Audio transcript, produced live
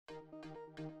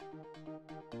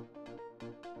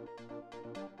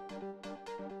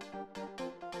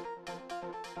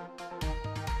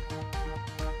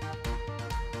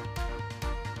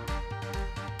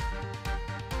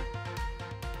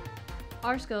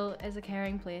Our school is a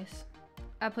caring place,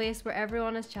 a place where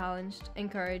everyone is challenged,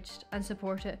 encouraged and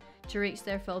supported to reach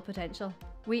their full potential.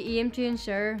 We aim to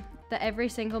ensure that every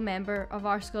single member of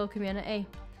our school community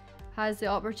has the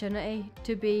opportunity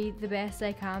to be the best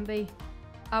they can be,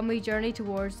 and we journey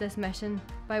towards this mission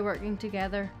by working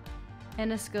together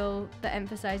in a school that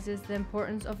emphasises the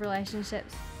importance of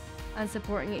relationships and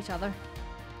supporting each other.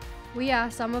 We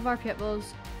asked some of our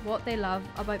pupils what they love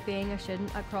about being a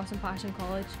student at Cross and Passion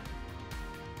College.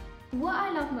 What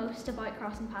I love most about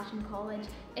Cross and Passion College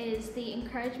is the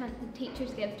encouragement that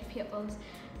teachers give to pupils,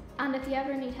 and if you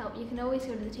ever need help you can always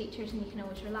go to the teachers and you can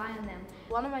always rely on them.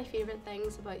 One of my favourite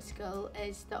things about school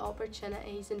is the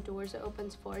opportunities and doors it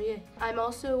opens for you. I'm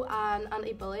also an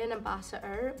anti-bullying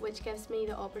ambassador, which gives me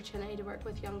the opportunity to work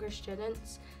with younger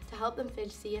students to help them feel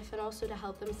safe and also to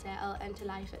help them settle into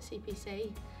life at CPC.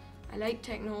 I like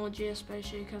technology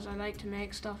especially because I like to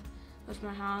make stuff with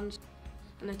my hands,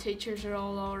 and the teachers are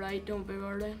all alright, don't be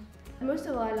worried. Most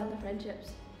of all, I love the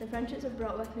friendships. The friendships I've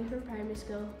brought with me from primary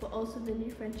school, but also the new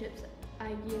friendships I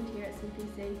gained here at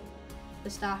CPC. The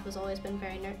staff has always been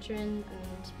very nurturing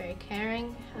and very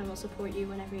caring and will support you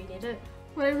whenever you need it.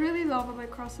 What I really love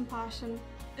about Cross and Passion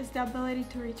is the ability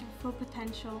to reach our full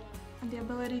potential and the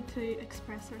ability to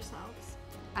express ourselves.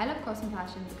 I love Cross and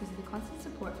Passion because of the constant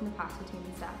support from the pastoral team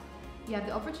and staff. You have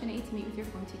the opportunity to meet with your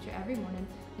form teacher every morning,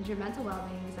 and your mental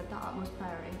well-being is at the utmost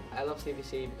priority. I love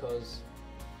CPC because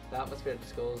the atmosphere at the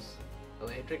school is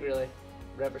electric really.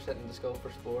 Representing the school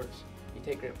for sports, you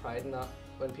take great pride in that.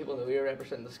 When people know you're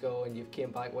representing the school and you've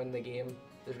came back winning the game,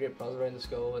 there's great buzz around the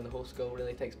school and the whole school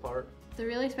really takes part. The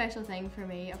really special thing for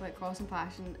me about Cross and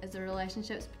Passion is the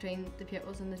relationships between the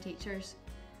pupils and the teachers.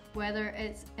 Whether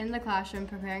it's in the classroom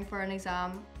preparing for an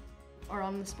exam or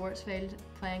on the sports field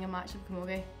playing a match of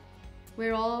camogie.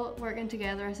 We're all working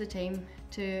together as a team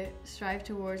to strive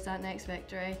towards that next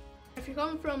victory. If you're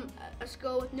coming from a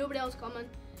school with nobody else coming,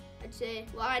 I'd say,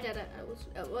 well, I did it,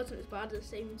 it wasn't as bad as it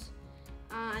seems.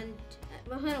 And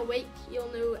within a week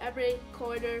you'll know every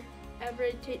corridor,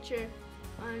 every teacher,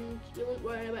 and you won't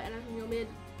worry about anything. You'll make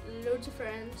loads of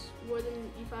friends, more than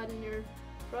you've had in your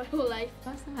whole life.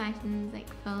 Cross and Passion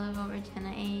is full of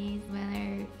opportunities,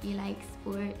 whether you like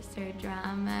sports or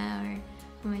drama or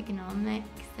home economics,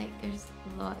 there's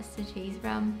lots to choose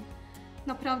from.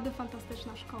 Naprawdę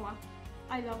fantastyczna szkoła.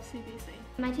 I love CPC.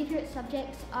 My two favourite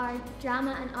subjects are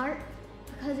drama and art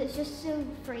because it's just so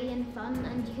free and fun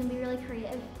and you can be really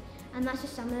creative, and that's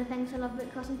just some of the things I love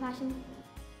about Cross and Passion.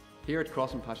 Here at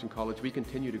Cross and Passion College we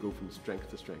continue to go from strength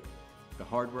to strength. The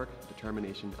hard work,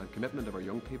 determination and commitment of our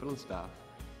young people and staff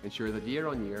ensure that year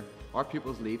on year our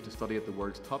pupils leave to study at the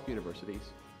world's top universities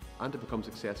and to become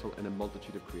successful in a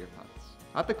multitude of career paths.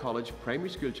 At the college, primary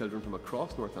school children from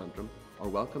across North Antrim are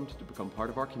welcomed to become part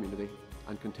of our community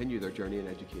and continue their journey in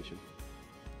education.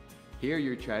 Here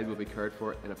your child will be cared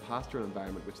for in a pastoral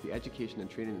environment which the Education and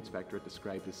Training Inspectorate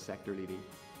described as sector leading.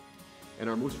 In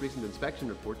our most recent inspection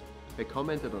report, they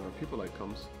commented on our pupil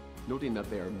outcomes, noting that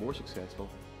they are more successful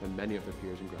than many of their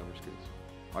peers in grammar schools.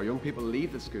 Our young people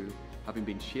leave the school having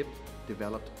been shaped,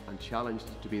 developed and challenged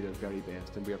to be their very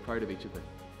best, and we are proud of each of them.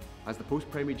 As the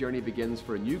post-primary journey begins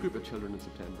for a new group of children in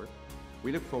September,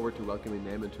 we look forward to welcoming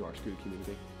them into our school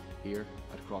community here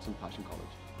at Cross and Passion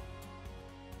College.